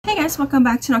Hey guys, welcome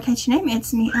back to No Catchy Name.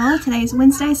 It's me, Ella. Today is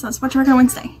Wednesday, so let's watch work on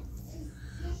Wednesday.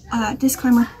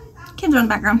 Disclaimer, kids are in the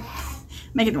background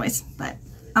making noise, but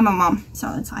I'm a mom,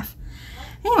 so it's life.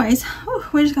 Anyways,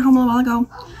 we just got home a little while ago.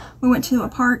 We went to a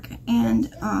park and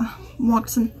walked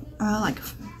some like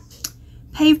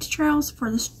paved trails for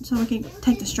this, so we could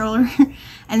take the stroller.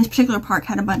 And this particular park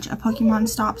had a bunch of Pokemon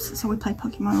stops, so we played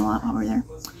Pokemon a lot while we were there.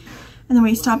 And then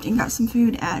we stopped and got some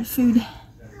food at Food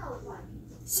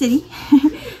City,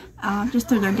 just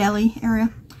through their deli area.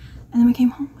 And then we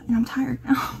came home, and I'm tired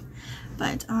now.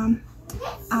 But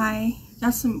I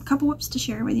got couple whips to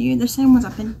share with you. The same ones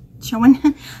I've been showing.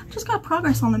 I just got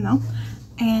progress on them though.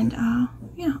 And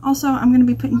yeah, also I'm going to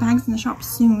be putting bags in the shop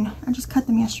soon. I just cut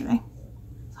them yesterday.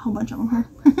 A whole bunch of them here.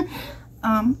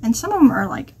 And some of them are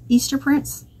like Easter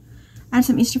prints. I had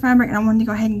some Easter fabric and I wanted to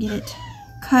go ahead and get it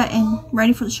cut and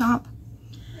ready for the shop,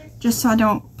 just so I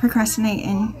don't procrastinate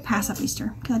and pass up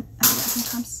Easter, because I do that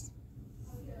sometimes.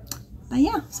 But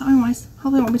yeah, so anyways,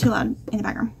 hopefully it won't be too loud in the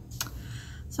background.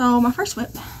 So my first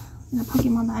whip is a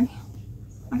Pokemon bag.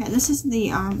 Okay, this is the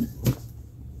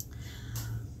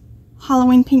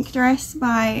Halloween pink dress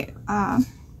by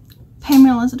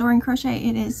Pamela's Adoring Crochet.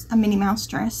 It is a Minnie Mouse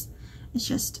dress. It's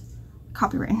just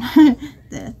copywritten.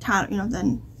 The title, you know,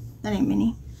 the name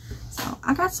Minnie. So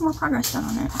I got some more progress done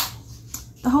on it.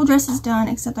 The whole dress is done,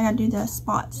 except I gotta do the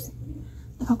spots,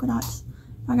 the polka dots.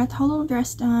 I got the whole little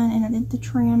dress done, and I did the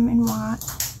trim in white.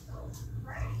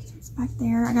 So it's back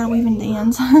there. I gotta weave in the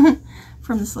ends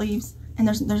from the sleeves, and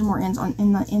there's more ends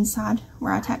in the inside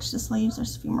where I attached the sleeves.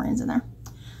 There's a few more ends in there.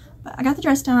 But I got the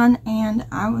dress done, and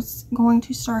I was going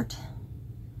to start,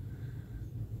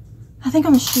 I think,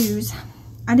 on the shoes.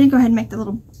 I did go ahead and make the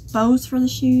little bows for the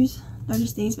shoes. They're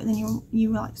just these, but then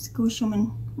you like squish them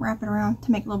and wrap it around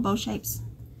to make little bow shapes.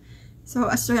 So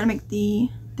I still gotta make the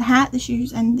hat, the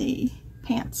shoes, and the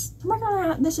pants. So I'm working on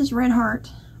that. This is Red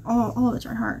Heart. All of it's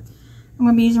Red Heart. I'm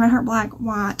gonna be using Red Heart black,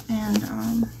 white, and I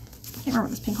can't remember what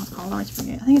this pink one's called. I always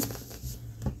forget. I think it's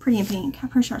Pretty in Pink. I'm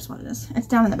pretty sure that's what it is. It's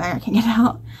down in the bag. I can't get it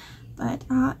out, but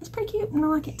it's pretty cute and I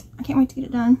like it. I can't wait to get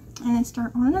it done and then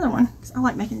start on another one, because I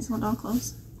like making these little doll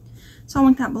clothes. So I'll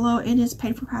link that below. It is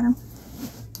paid for pattern.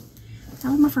 That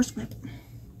was my first whip.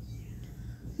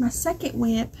 My second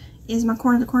whip is my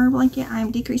corner to corner blanket. I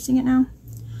am decreasing it now.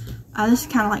 This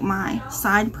is kind of like my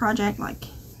side project, like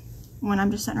when I'm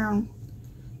just sitting around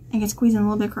and get squeezing a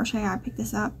little bit of crochet, I pick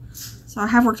this up. So I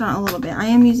have worked on it a little bit. I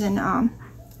am using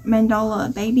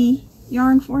Mandala baby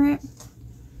yarn for it,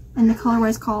 and the colorway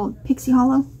is called Pixie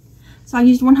Hollow. So I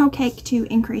used one whole cake to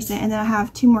increase it, and then I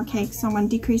have 2 more cakes, so I'm going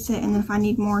to decrease it, and then if I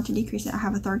need more to decrease it, I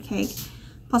have a 3rd cake.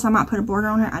 Plus I might put a border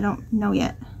on it. I don't know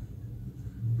yet.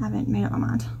 I haven't made up my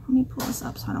mind. Let me pull this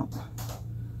up so I don't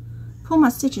pull my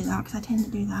stitches out, because I tend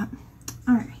to do that.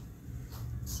 Alright.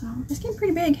 So it's getting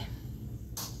pretty big.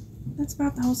 That's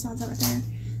about the whole size of it there.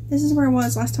 This is where it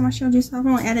was last time I showed you, so I've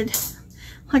only added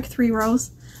like 3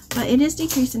 rows. But it is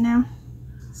decreasing now.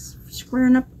 It's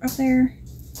squaring up there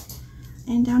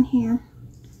and down here.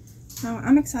 So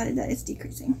I'm excited that it's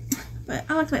decreasing. But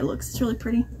I like the way it looks. It's really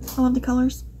pretty. I love the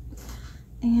colors.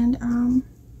 And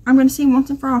I'm going to see once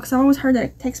and for all, because I've always heard that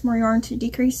it takes more yarn to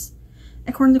decrease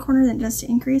at corner to corner than it does to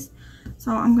increase.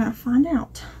 So I'm going to find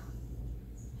out.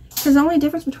 Because the only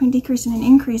difference between decreasing and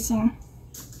increasing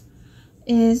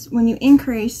is when you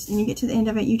increase and you get to the end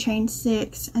of it, you chain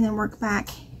 6 and then work back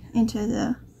into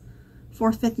the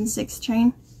 4th, 5th, and 6th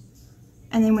chain.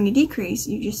 And then when you decrease,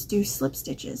 you just do slip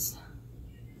stitches.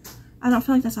 I don't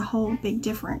feel like that's a whole big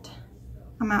different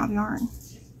amount of yarn.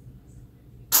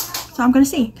 So I'm going to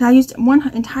see, because I used one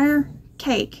entire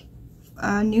cake,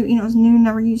 new, you know, it was new,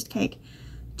 never used cake,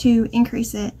 to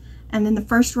increase it, and then the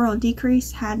first row of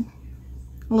decrease had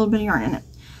a little bit of yarn in it.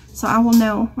 So I will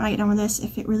know when I get done with this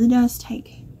if it really does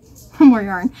take more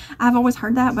yarn. I've always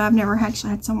heard that, but I've never actually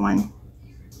had someone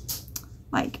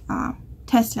like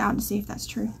test it out to see if that's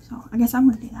true. So I guess I'm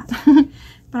going to do that.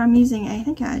 But I'm using I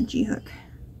think a G hook.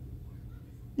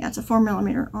 Yeah, it's a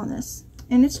 4mm on this,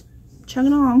 and it's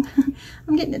chugging along.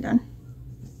 I'm getting it done.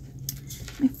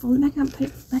 Let me fold it back up, put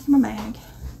it back in my bag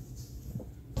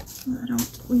so that I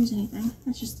don't lose anything.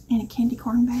 It's just in a candy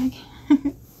corn bag.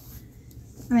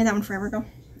 I made that one forever ago.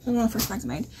 It was one of the first bags I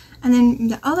made. And then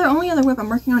the only other whip I'm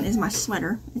working on is my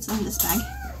sweater. It's in this bag,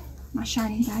 my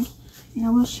shiny bag, and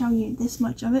I will show you this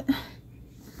much of it.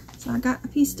 So I got a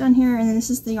piece done here, and then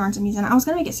this is the yarns I'm using. I was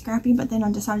gonna make it scrappy, but then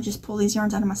I decided to just pull these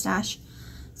yarns out of my stash.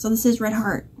 So this is Red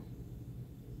Heart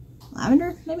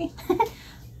Lavender, maybe?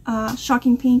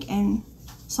 Shocking Pink, and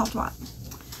Soft White.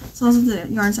 So those are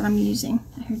the yarns that I'm using.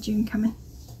 I heard June coming.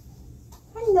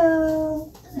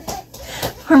 Hello!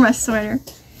 For my sweater.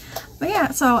 But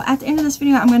yeah, so at the end of this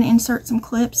video, I'm going to insert some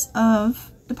clips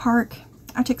of the park.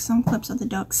 I took some clips of the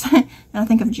ducks, and I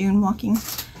think of June walking.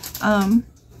 And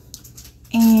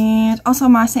also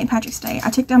my St. Patrick's Day. I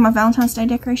took down my Valentine's Day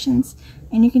decorations,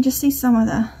 and you can just see some of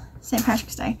the St.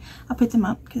 Patrick's Day. I'll put them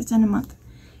up because it's in a month.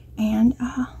 And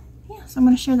yeah, so I'm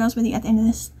going to share those with you at the end of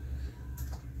this.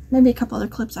 Maybe a couple other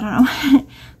clips, I don't know.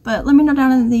 But let me know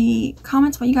down in the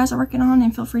comments what you guys are working on,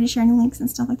 and feel free to share any links and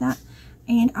stuff like that.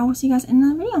 And I will see you guys in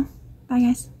another video. Bye,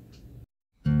 guys.